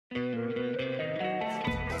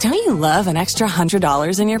Don't you love an extra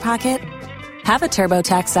 $100 in your pocket? Have a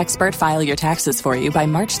TurboTax expert file your taxes for you by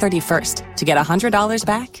March 31st to get $100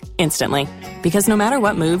 back instantly. Because no matter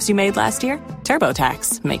what moves you made last year,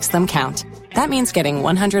 TurboTax makes them count. That means getting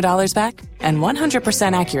 $100 back and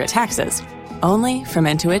 100% accurate taxes only from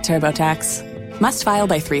Intuit TurboTax. Must file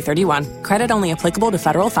by 3/31. Credit only applicable to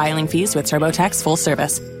federal filing fees with TurboTax full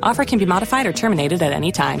service. Offer can be modified or terminated at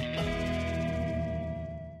any time.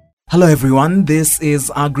 Hello everyone, this is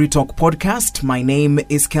Agri Talk Podcast. My name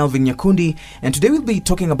is Kelvin Nyakundi, and today we'll be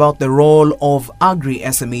talking about the role of agri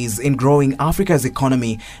SMEs in growing Africa's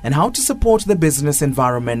economy and how to support the business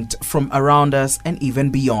environment from around us and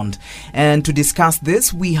even beyond. And to discuss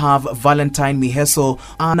this, we have Valentine Miheso,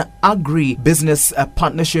 an agri business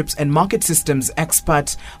partnerships and market systems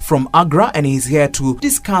expert from AGRA, and he's here to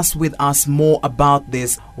discuss with us more about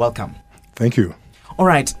this. Welcome. Thank you. All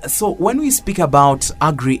right, so when we speak about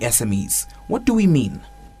agri-SMEs, what do we mean?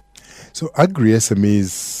 So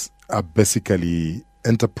agri-SMEs are basically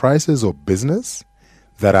enterprises or business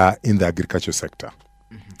that are in the agriculture sector.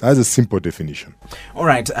 That's a simple definition. All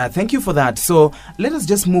right, thank you for that. So let us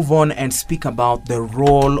just move on and speak about the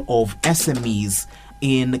role of SMEs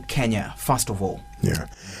in Kenya, first of all. Yeah.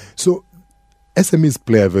 So SMEs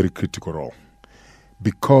play a very critical role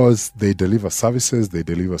because they deliver services, they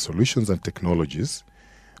deliver solutions and technologies,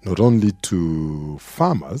 not only to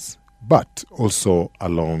farmers, but also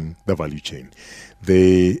along the value chain.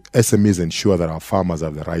 The SMEs ensure that our farmers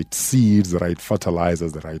have the right seeds, the right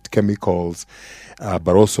fertilizers, the right chemicals,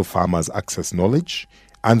 but also farmers access knowledge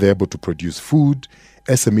and they're able to produce food.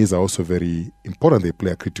 SMEs are also very important. They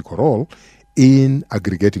play a critical role in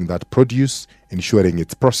aggregating that produce, ensuring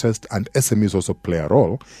it's processed, and SMEs also play a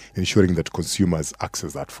role in ensuring that consumers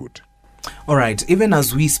access that food. All right, even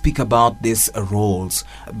as we speak about these roles,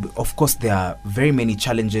 of course, there are very many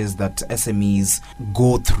challenges that SMEs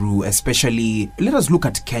go through, especially, let us look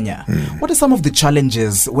at Kenya. What are some of the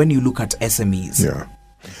challenges when you look at SMEs? Yeah.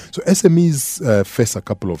 So SMEs face a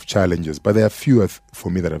couple of challenges, but there are a few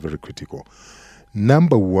for me that are very critical.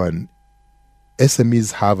 Number one,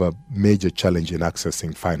 SMEs have a major challenge in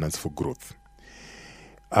accessing finance for growth.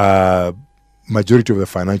 Majority of the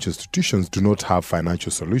financial institutions do not have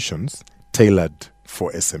financial solutions tailored for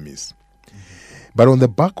SMEs. But on the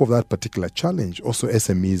back of that particular challenge, also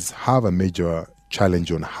SMEs have a major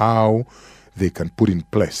challenge on how they can put in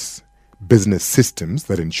place business systems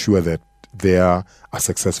that ensure that they are a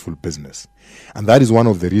successful business. And that is one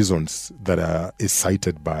of the reasons that is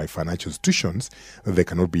cited by financial institutions that they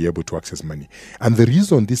cannot be able to access money. And the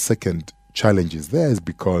reason this second challenge is there is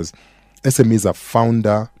because SMEs are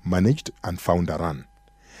founder-managed and founder-run.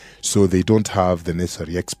 So they don't have the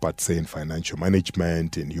necessary experts, say, in financial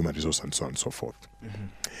management, in human resource, and so on and so forth.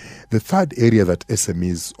 The third area that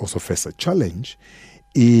SMEs also face a challenge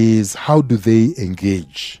is how do they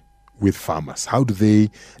engage with farmers? How do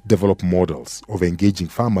they develop models of engaging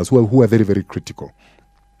farmers who are very, very critical,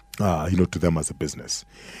 to them as a business?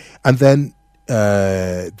 And then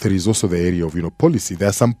there is also the area of, policy. There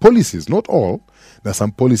are some policies, not all. There are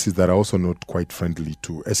some policies that are also not quite friendly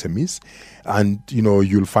to SMEs. And,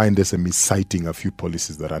 you'll find SMEs citing a few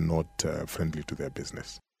policies that are not friendly to their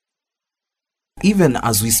business. Even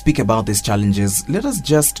as we speak about these challenges, let us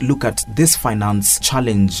just look at this finance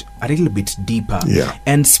challenge a little bit deeper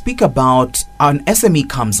and speak about an SME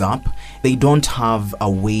comes up, they don't have a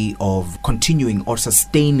way of continuing or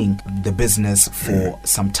sustaining the business for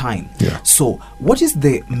some time. So what is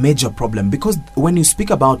the major problem? Because when you speak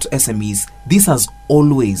about SMEs, this has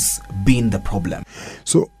always been the problem.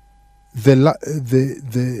 So the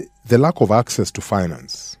lack of access to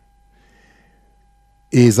finance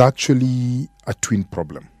is actually a twin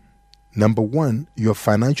problem. Number one, you have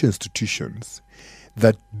financial institutions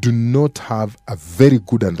that do not have a very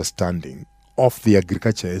good understanding of the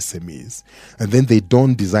agriculture SMEs, and then they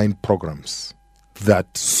don't design programs that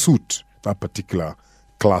suit that particular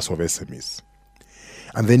class of SMEs.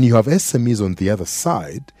 And then you have SMEs on the other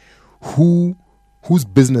side whose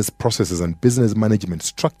business processes and business management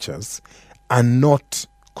structures are not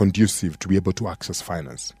conducive to be able to access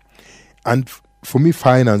finance. And for me,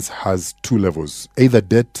 finance has two levels, either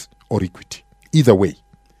debt or equity. Either way,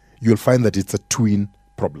 you'll find that it's a twin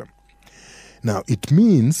problem. Now, it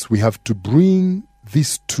means we have to bring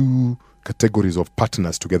these two categories of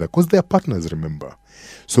partners together because they are partners, remember.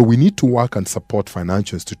 So we need to work and support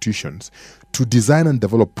financial institutions to design and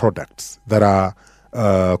develop products that are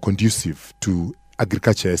conducive to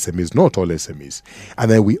agriculture SMEs, not all SMEs.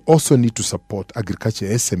 And then we also need to support agriculture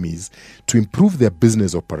SMEs to improve their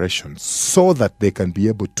business operations so that they can be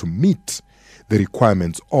able to meet the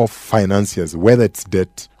requirements of financiers, whether it's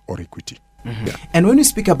debt or equity. Yeah. And when you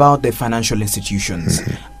speak about the financial institutions,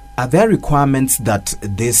 are there requirements that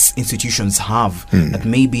these institutions have that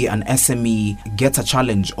maybe an SME gets a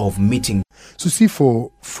challenge of meeting? So see,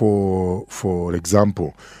 for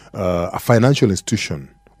example, a financial institution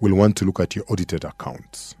will want to look at your audited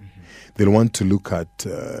accounts. They'll want to look at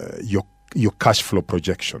your cash flow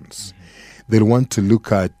projections. They'll want to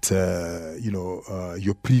look at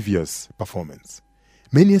your previous performance.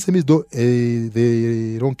 Many SMEs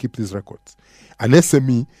they don't keep these records. An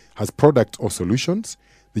SME has product or solutions.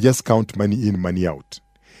 They just count money in, money out.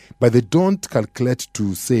 But they don't calculate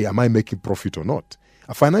to say, am I making profit or not?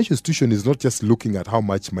 A financial institution is not just looking at how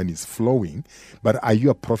much money is flowing, but are you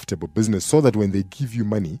a profitable business, so that when they give you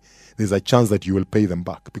money, there's a chance that you will pay them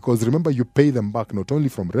back. Because remember, you pay them back not only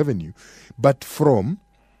from revenue, but from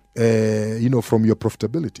from your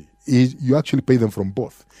profitability. You actually pay them from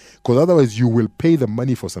both. Because otherwise you will pay them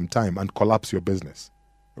money for some time and collapse your business.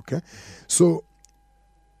 Okay? So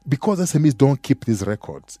because SMEs don't keep these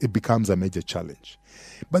records, it becomes a major challenge.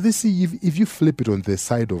 But they see, if you flip it on the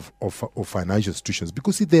side of financial institutions,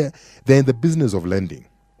 because see, they're in the business of lending.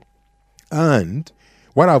 And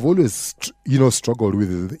what I've always struggled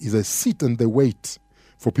with is I sit and they wait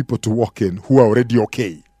for people to walk in who are already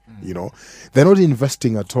okay. They're not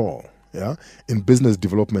investing at all in business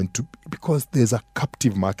development because there's a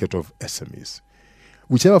captive market of SMEs.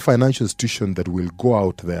 Whichever financial institution that will go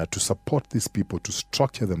out there to support these people to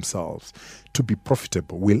structure themselves to be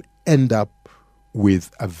profitable will end up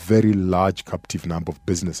with a very large captive number of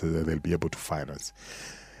businesses that they'll be able to finance.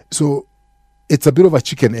 So it's a bit of a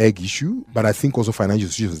chicken-egg issue, but I think also financial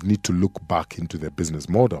institutions need to look back into their business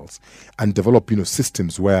models and develop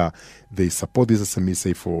systems where they support these SMEs,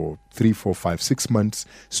 say, for 3, 4, 5, 6 months,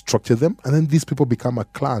 structure them, and then these people become a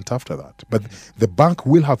client after that. But the bank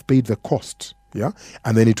will have paid the cost.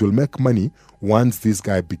 And then it will make money once this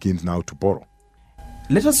guy begins now to borrow.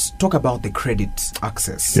 Let us talk about the credit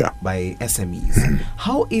access by SMEs.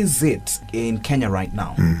 How is it in Kenya right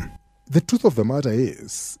now? The truth of the matter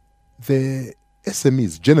is the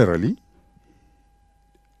SMEs generally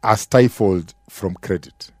are stifled from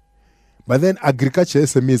credit. But then agriculture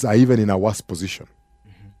SMEs are even in a worse position.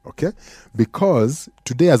 Okay? Because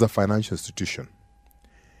today as a financial institution,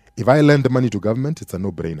 if I lend money to government, it's a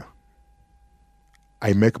no-brainer.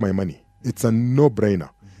 I make my money. It's a no-brainer.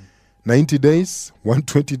 90 days,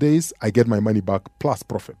 120 days, I get my money back plus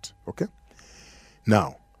profit. Okay?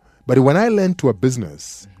 Now, but when I lend to a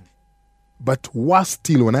business, but worse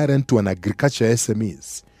still, when I lend to an agriculture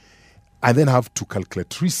SMEs, I then have to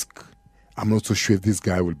calculate risk. I'm not so sure this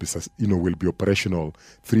guy will be operational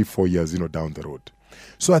 3-4 years, down the road.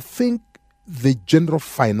 So I think the general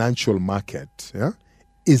financial market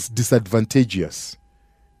is disadvantageous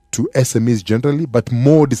to SMEs generally, but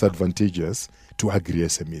more disadvantageous to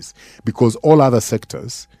agri-SMEs, because all other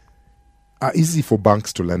sectors are easy for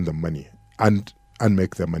banks to lend them money and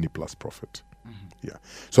make their money plus profit.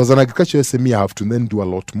 So as an agriculture SME, I have to then do a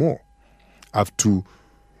lot more. I have to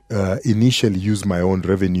initially use my own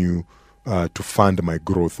revenue to fund my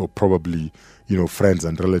growth, or probably friends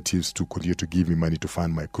and relatives to continue to give me money to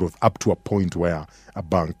fund my growth, up to a point where a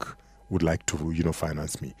bank would like to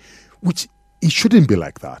finance me, which it shouldn't be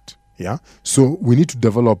like that. So we need to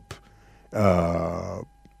develop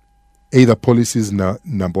either policies,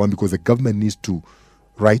 number one, because the government needs to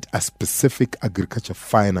write a specific agriculture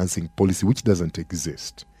financing policy, which doesn't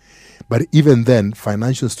exist. But even then,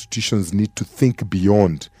 financial institutions need to think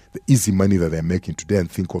beyond the easy money that they're making today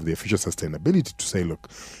and think of their future sustainability to say, look,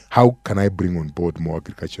 how can I bring on board more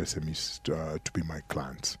agriculture SMEs to be my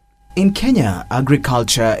clients? In Kenya,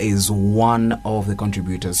 agriculture is one of the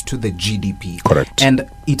contributors to the GDP. Correct. And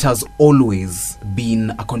it has always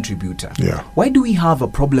been a contributor. Why do we have a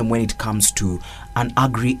problem when it comes to an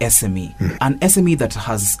agri-SME? An SME that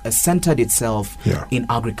has centered itself in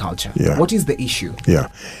agriculture. What is the issue?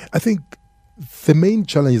 I think the main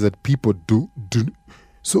challenge is that people do.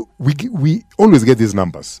 So we always get these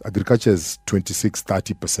numbers. Agriculture is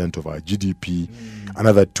 26-30% of our GDP,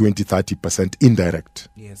 another 20-30% indirect.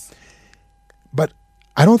 Yes. But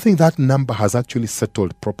I don't think that number has actually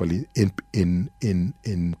settled properly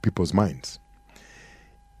in people's minds.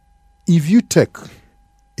 If you take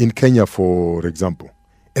in Kenya, for example,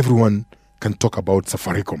 everyone can talk about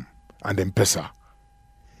Safaricom and M-Pesa.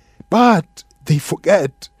 But they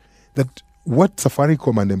forget that what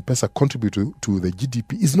Safaricom and M-Pesa contribute to the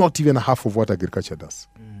GDP is not even half of what agriculture does.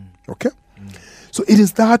 Okay? So it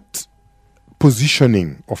is that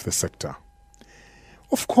positioning of the sector.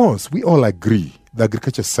 Of course, we all agree the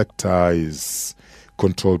agriculture sector is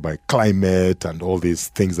controlled by climate and all these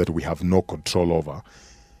things that we have no control over.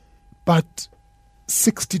 But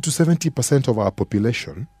 60 to 70% of our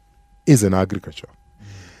population is in agriculture.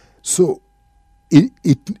 So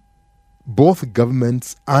both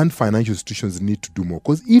governments and financial institutions need to do more.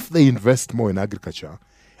 Because if they invest more in agriculture,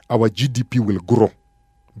 our GDP will grow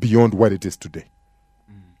beyond what it is today.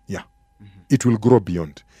 Yeah. It will grow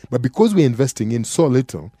beyond. But because we're investing in so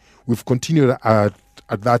little, we've continued at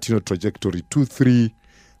that trajectory, 2-3.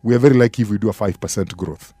 We are very lucky if we do a 5%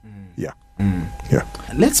 growth. Yeah. Yeah.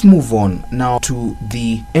 Let's move on now to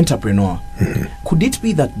the entrepreneur. Could it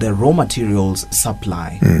be that the raw materials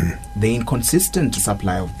supply, the inconsistent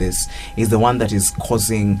supply of this, is the one that is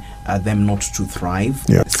causing them not to thrive?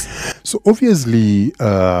 Yeah. So obviously,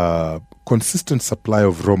 consistent supply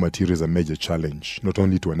of raw materials is a major challenge, not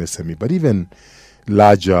only to an SME, but even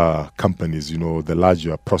larger companies, the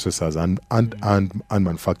larger processors and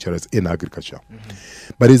manufacturers in agriculture.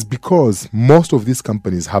 But it's because most of these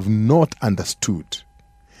companies have not understood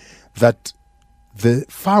that the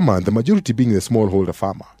farmer, the majority being the smallholder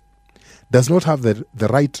farmer, does not have the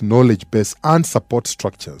right knowledge base and support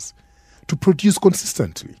structures to produce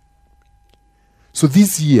consistently. So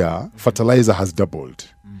this year, fertilizer has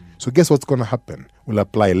doubled. So guess what's going to happen? We'll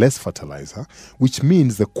apply less fertilizer, which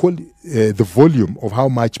means the volume of how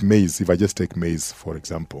much maize, if I just take maize, for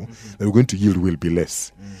example, that we're going to yield will be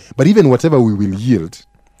less. But even whatever we will yield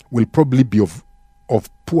will probably be of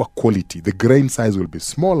poor quality. The grain size will be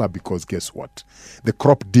smaller because guess what? The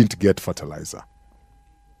crop didn't get fertilizer.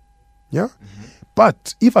 Yeah?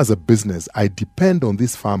 But if as a business, I depend on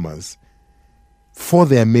these farmers for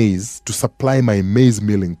their maize to supply my maize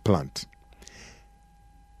milling plant,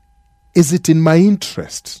 is it in my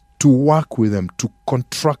interest to work with them, to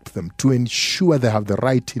contract them, to ensure they have the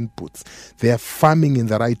right inputs, they are farming in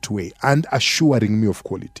the right way, and assuring me of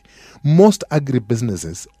quality? Most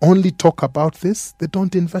agribusinesses only talk about this, they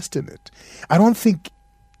don't invest in it. I don't think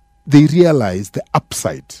they realize the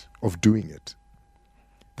upside of doing it.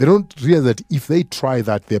 They don't realize that if they try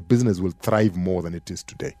that, their business will thrive more than it is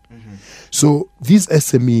today. So these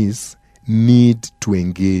SMEs need to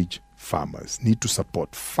engage farmers, need to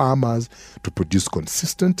support farmers to produce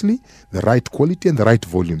consistently the right quality and the right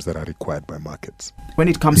volumes that are required by markets. When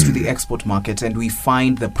it comes to the export market and we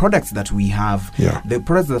find the products that we have, the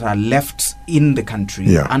products that are left in the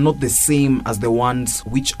country are not the same as the ones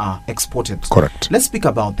which are exported. Correct. Let's speak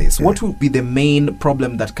about this. What would be the main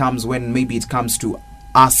problem that comes when maybe it comes to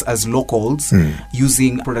us as locals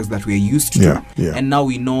using products that we are used to, and now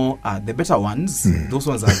we know the better ones, those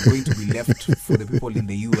ones are going to be left for the people in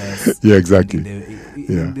the US, exactly,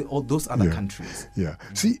 in all those other countries.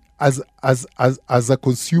 See, as a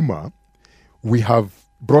consumer, we have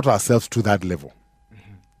brought ourselves to that level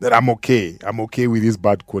that I'm okay with this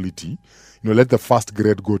bad quality. Let the first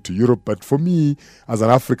grade go to Europe. But for me, as an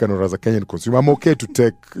African or as a Kenyan consumer, I'm okay to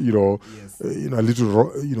take, a little,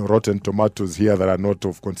 rotten tomatoes here that are not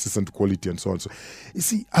of consistent quality and so on. So, you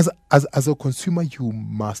see, as a consumer, you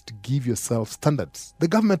must give yourself standards. The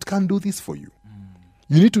government can't do this for you.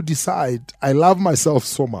 You need to decide, I love myself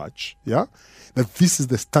so much, that this is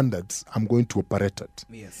the standards I'm going to operate at.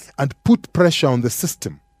 And put pressure on the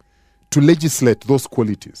system to legislate those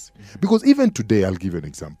qualities. Because even today, I'll give you an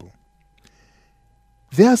example.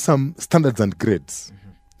 There are some standards and grades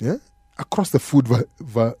across the food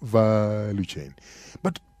value chain.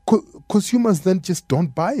 But consumers then just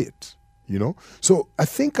don't buy it, So I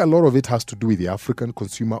think a lot of it has to do with the African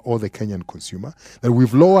consumer or the Kenyan consumer, that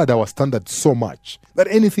we've lowered our standards so much that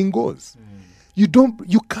anything goes. You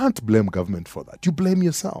can't blame government for that. You blame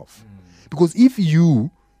yourself. Because if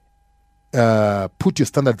you put your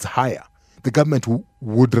standards higher, the government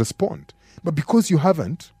would respond. But because you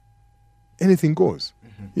haven't, anything goes.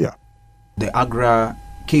 The Agra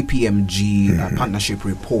KPMG partnership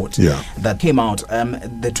report that came out,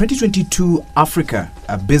 the 2022 Africa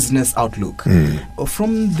Business Outlook.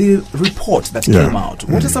 From the report that came out,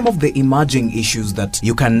 what are some of the emerging issues that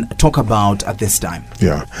you can talk about at this time?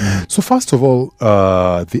 So first of all,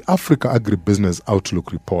 the Africa Agribusiness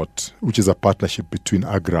Outlook report, which is a partnership between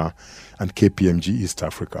Agra and KPMG East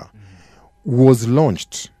Africa, was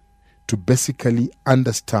launched to basically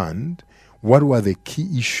understand what were the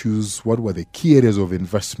key issues, what were the key areas of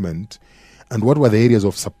investment, and what were the areas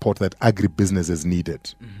of support that agribusinesses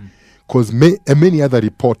needed. Because many other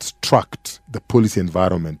reports tracked the policy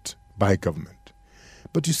environment by government.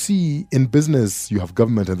 But you see, in business, you have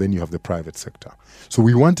government and then you have the private sector. So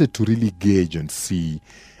we wanted to really gauge and see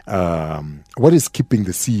what is keeping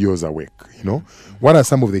the CEOs awake, What are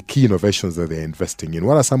some of the key innovations that they're investing in?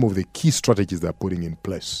 What are some of the key strategies they're putting in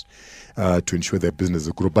place to ensure their business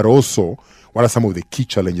will grow? But also, what are some of the key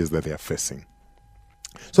challenges that they are facing?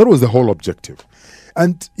 So that was the whole objective.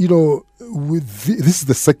 And, this is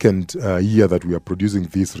the second year that we are producing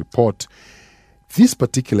this report. This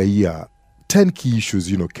particular year, 10 key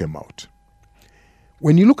issues, came out.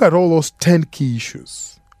 When you look at all those 10 key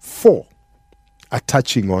issues, 4 are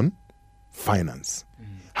touching on finance.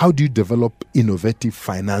 How do you develop innovative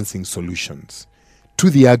financing solutions to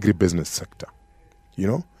the agribusiness sector?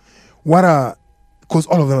 Because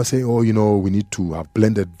all of them are saying, we need to have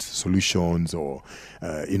blended solutions or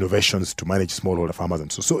innovations to manage smallholder farmers.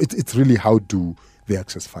 And so it's really how do they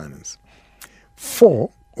access finance. 4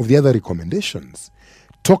 of the other recommendations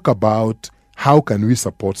talk about how can we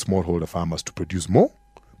support smallholder farmers to produce more,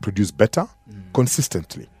 produce better,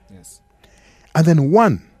 consistently. Yes. And then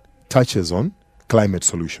 1 touches on climate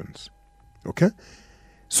solutions. Okay?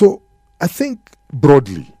 So I think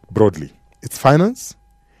broadly, it's finance,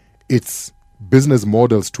 it's business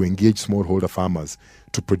models to engage smallholder farmers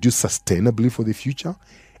to produce sustainably for the future,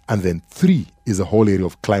 and then 3 is a whole area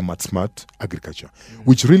of climate smart agriculture,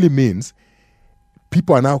 which really means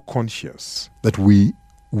people are now conscious that we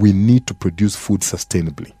need to produce food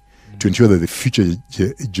sustainably to ensure that the future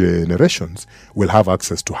generations will have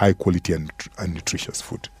access to high quality and nutritious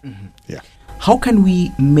food. Yeah. How can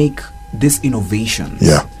we make this innovation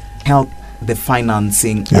help the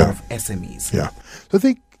financing of SMEs? Yeah. So I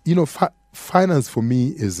think, finance for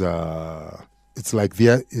me is it's like the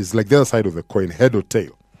other side of the coin, head or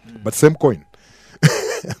tail, but same coin.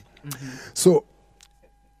 So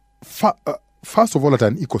first of all, at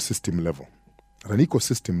an ecosystem level,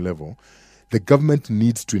 the government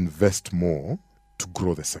needs to invest more to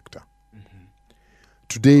grow the sector.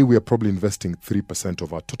 Today, we are probably investing 3%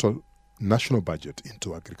 of our total national budget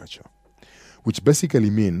into agriculture, which basically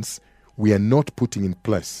means we are not putting in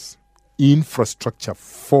place infrastructure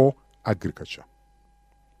for agriculture.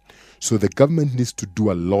 So the government needs to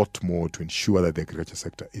do a lot more to ensure that the agriculture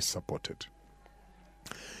sector is supported.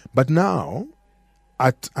 But now,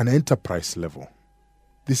 at an enterprise level,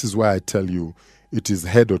 this is why I tell you it is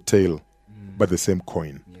head or tail, but the same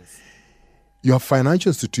coin. Yes. You have financial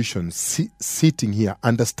institutions sitting here,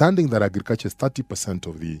 understanding that agriculture is 30%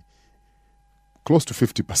 of the, close to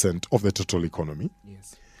 50% of the total economy.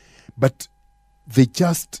 Yes. But they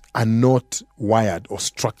just are not wired or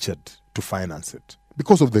structured to finance it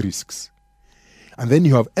because of the risks. And then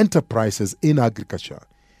you have enterprises in agriculture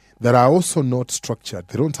that are also not structured.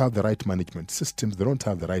 They don't have the right management systems. They don't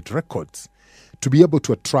have the right records to be able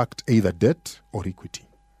to attract either debt or equity.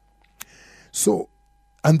 So,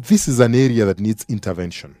 and this is an area that needs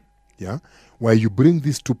intervention, where you bring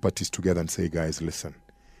these 2 parties together and say, guys, listen,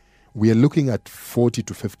 we are looking at 40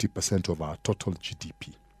 to 50% of our total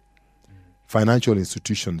GDP. Financial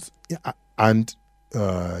institutions and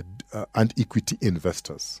equity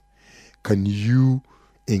investors. Can you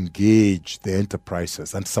engage the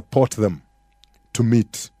enterprises and support them to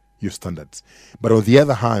meet your standards? But on the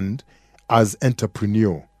other hand, as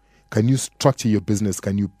entrepreneur, can you structure your business?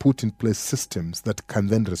 Can you put in place systems that can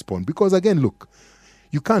then respond? Because again, look,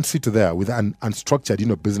 you can't sit there with an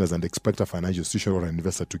unstructured business and expect a financial institution or an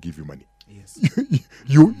investor to give you money. Yes.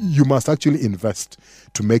 You must actually invest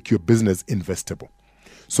to make your business investable.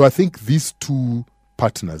 So I think these 2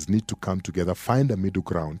 partners need to come together, find a middle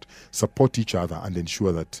ground, support each other, and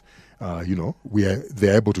ensure that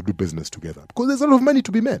they're able to do business together. Because there's a lot of money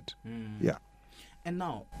to be made. Yeah. And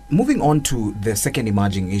now, moving on to the second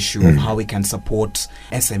emerging issue of how we can support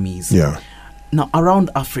SMEs. Yeah. Now,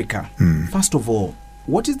 around Africa, first of all,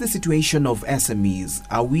 what is the situation of SMEs?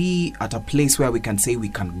 Are we at a place where we can say we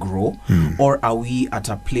can grow, or are we at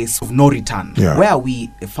a place of no return? Yeah. Where are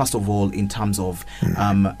we, first of all, in terms of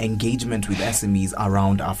engagement with SMEs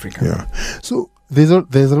around Africa? Yeah. So there's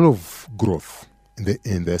a lot of growth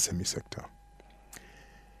in the SME sector.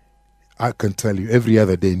 I can tell you every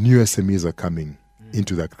other day new SMEs are coming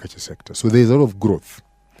into the agriculture sector. So there's a lot of growth.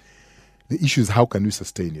 The issue is how can we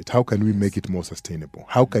sustain it? How can we make it more sustainable?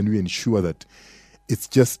 How can we ensure that it's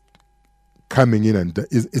just coming in and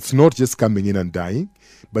it's not just coming in and dying,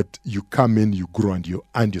 but you come in, you grow, and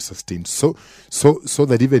you sustain. So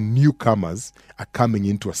that even newcomers are coming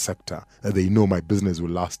into a sector that they know my business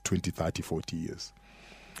will last 20, 30, 40 years.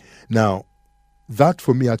 Now, that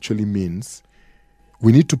for me actually means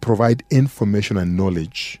we need to provide information and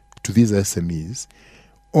knowledge to these SMEs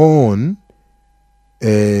on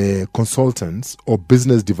consultants or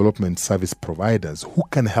business development service providers who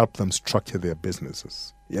can help them structure their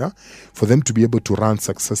businesses, for them to be able to run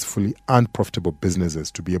successfully and profitable businesses,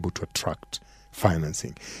 to be able to attract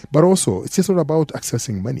financing. But also, it's just not about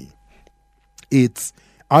accessing money. It's,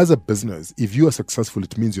 as a business, if you are successful,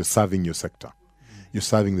 it means you're serving your sector. You're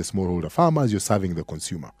serving the smallholder farmers, you're serving the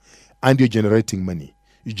consumer, and you're generating money.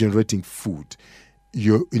 you're generating food,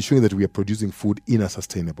 you're ensuring that we are producing food in a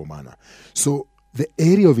sustainable manner. So the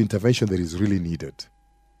area of intervention that is really needed,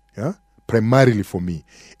 primarily for me,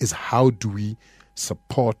 is how do we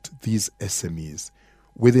support these SMEs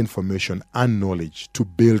with information and knowledge to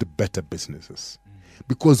build better businesses.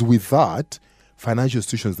 Because with that, financial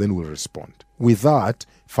institutions then will respond. With that,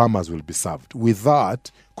 farmers will be served. With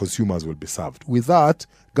that, consumers will be served. With that,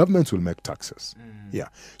 governments will make taxes. Yeah.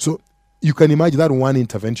 So you can imagine that one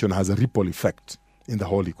intervention has a ripple effect in the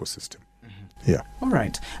whole ecosystem. Yeah. All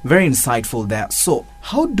right. Very insightful there. So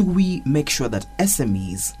how do we make sure that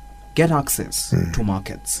SMEs get access to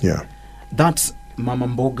markets? Yeah. That Mama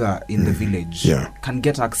Mboga in the village can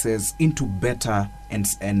get access into better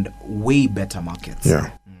and way better markets.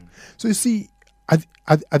 Yeah. So you see, at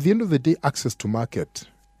the end of the day, access to market,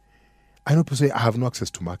 I know people say, I have no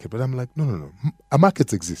access to market, but I'm like, no.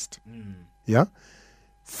 Markets exist. Yeah?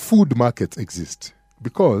 Food markets exist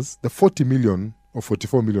because the 40 million or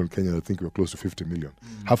 44 million Kenyans, I think we're close to 50 million,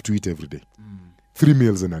 have to eat every day. 3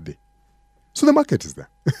 meals in a day. So the market is there.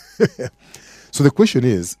 So the question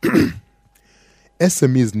is,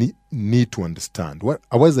 SMEs need to understand, what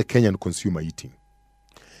is the Kenyan consumer eating?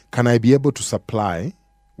 Can I be able to supply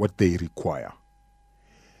what they require?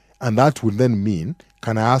 And that will then mean,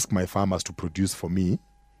 can I ask my farmers to produce for me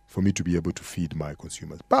to be able to feed my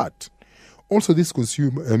consumers? But also these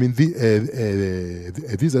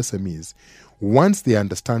SMEs, once they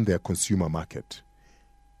understand their consumer market,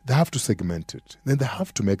 they have to segment it. Then they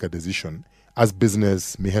have to make a decision as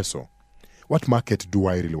business miheso. What market do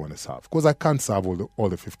I really want to serve? Because I can't serve all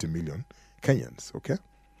the 50 million Kenyans, okay?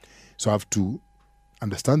 So I have to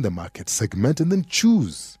understand the market, segment, and then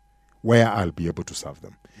choose where I'll be able to serve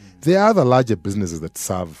them. There are other larger businesses that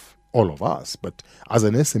serve all of us, but as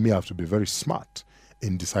an SME, I have to be very smart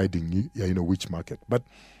in deciding, which market. But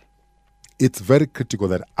it's very critical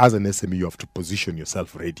that as an SME, you have to position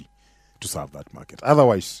yourself ready to serve that market.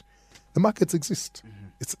 Otherwise, the markets exist.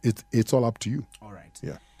 It's all up to you. All right.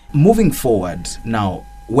 Yeah. Moving forward now,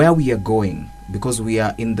 where we are going, because we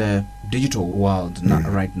are in the digital world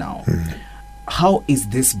right now, how is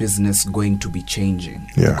this business going to be changing?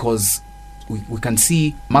 Yeah. Because we can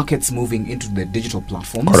see markets moving into the digital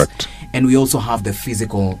platforms. Correct. And we also have the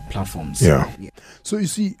physical platforms. Yeah. So you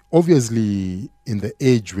see, obviously, in the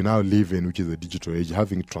age we now live in, which is the digital age,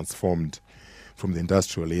 having transformed from the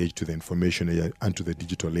industrial age to the information age and to the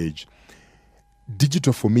digital age,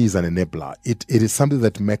 digital for me is an enabler. It is something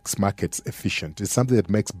that makes markets efficient. It's something that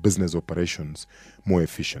makes business operations more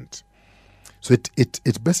efficient. So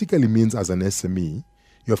it basically means as an SME,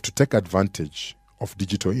 you have to take advantage of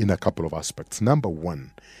digital in a couple of aspects. Number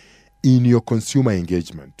one, in your consumer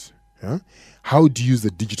engagement, how do you use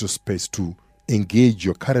the digital space to engage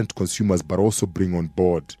your current consumers but also bring on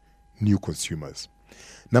board new consumers?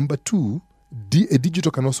 Number two,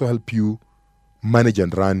 digital can also help you manage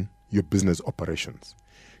and run your business operations.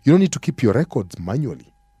 You don't need to keep your records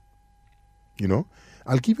manually.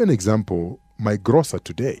 I'll give you an example. My grocer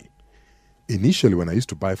today, initially when I used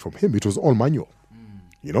to buy from him, it was all manual.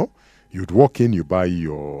 You'd walk in, you buy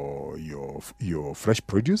your fresh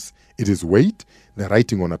produce, it is weighed, they're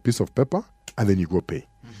writing on a piece of paper, and then you go pay.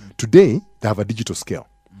 Today, they have a digital scale.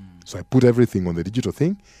 So I put everything on the digital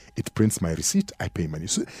thing, it prints my receipt, I pay money.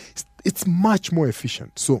 So it's much more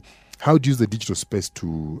efficient. So how do you use the digital space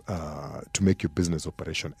to make your business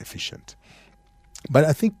operation efficient? But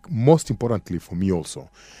I think most importantly for me also,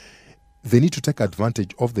 they need to take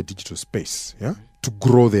advantage of the digital space, to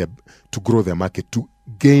grow their market, to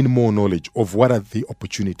gain more knowledge of what are the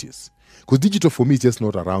opportunities. Because digital for me is just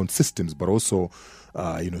not around systems, but also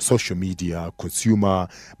social media, consumer,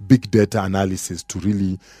 big data analysis to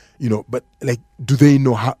really, but do they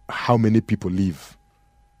know how many people live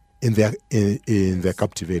in their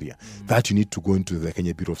captive area? That you need to go into the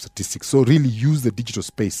Kenya Bureau of Statistics. So really use the digital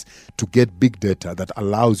space to get big data that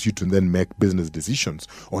allows you to then make business decisions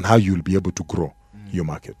on how you'll be able to grow your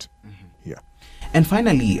market. Yeah. And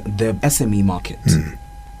finally, the SME market.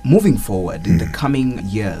 Moving forward in the coming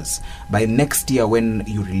years, by next year when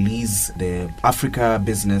you release the Africa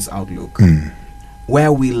Business Outlook,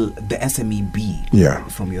 where will the SME be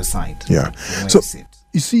from your side? Yeah. So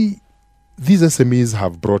you see, these SMEs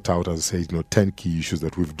have brought out, as I say, 10 key issues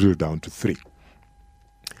that we've drilled down to 3.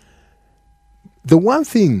 The one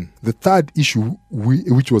thing, the third issue,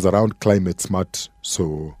 which was around climate smart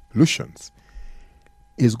solutions,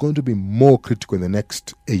 is going to be more critical in the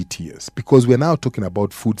next 8 years because we're now talking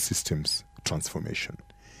about food systems transformation.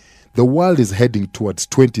 The world is heading towards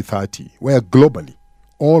 2030, where globally,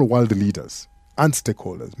 all world leaders and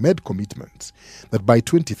stakeholders made commitments that by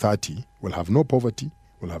 2030, we'll have no poverty,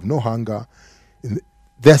 we'll have no hunger.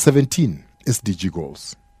 There are 17 SDG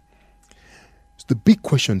goals. So the big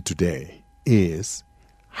question today is,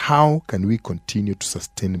 how can we continue to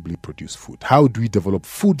sustainably produce food? How do we develop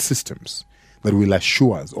food systems that will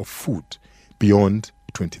assure us of food beyond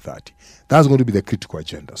 2030? That's going to be the critical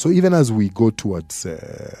agenda. So even as we go towards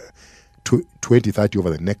 2030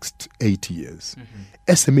 over the next 8 years,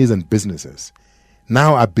 SMEs and businesses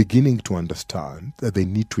now are beginning to understand that they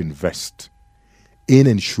need to invest in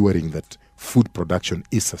ensuring that food production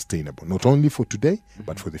is sustainable, not only for today,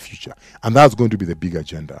 but for the future. And that's going to be the big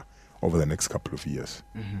agenda over the next couple of years.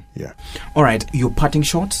 Yeah. All right, your parting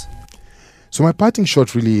shot? So my parting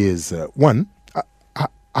shot really is, one, I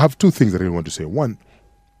have two things that I really want to say. One,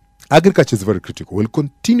 agriculture is very critical. We'll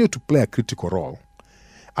continue to play a critical role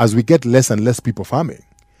as we get less and less people farming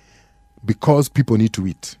because people need to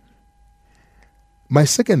eat. My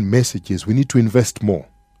second message is we need to invest more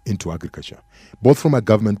into agriculture, both from a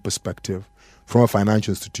government perspective, from a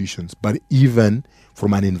financial institutions, but even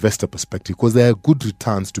from an investor perspective, because there are good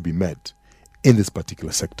returns to be made in this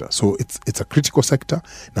particular sector. So it's a critical sector.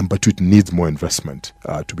 Number two, it needs more investment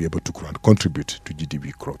to be able to grow and contribute to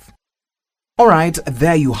GDP growth. All right,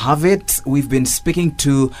 there you have it. We've been speaking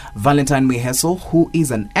to Valentine Miheso, who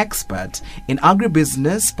is an expert in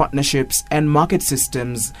agribusiness, partnerships, and market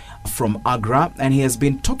systems from AGRA, and he has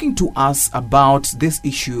been talking to us about this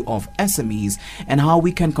issue of SMEs and how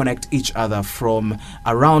we can connect each other from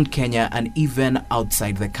around Kenya and even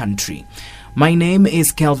outside the country. My name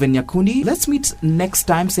is Kelvin Nyakundi. Let's meet next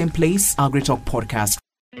time, same place, AgriTalk Podcast.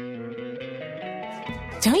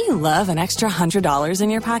 Don't you love an extra $100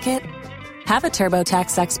 in your pocket? Have a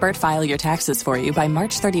TurboTax expert file your taxes for you by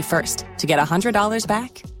March 31st to get $100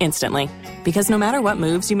 back instantly. Because no matter what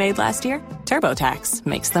moves you made last year, TurboTax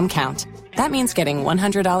makes them count. That means getting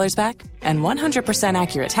 $100 back and 100%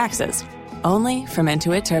 accurate taxes only from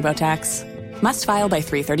Intuit TurboTax. Must file by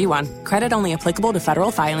 3/31. Credit only applicable to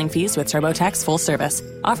federal filing fees with TurboTax full service.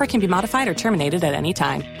 Offer can be modified or terminated at any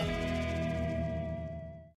time.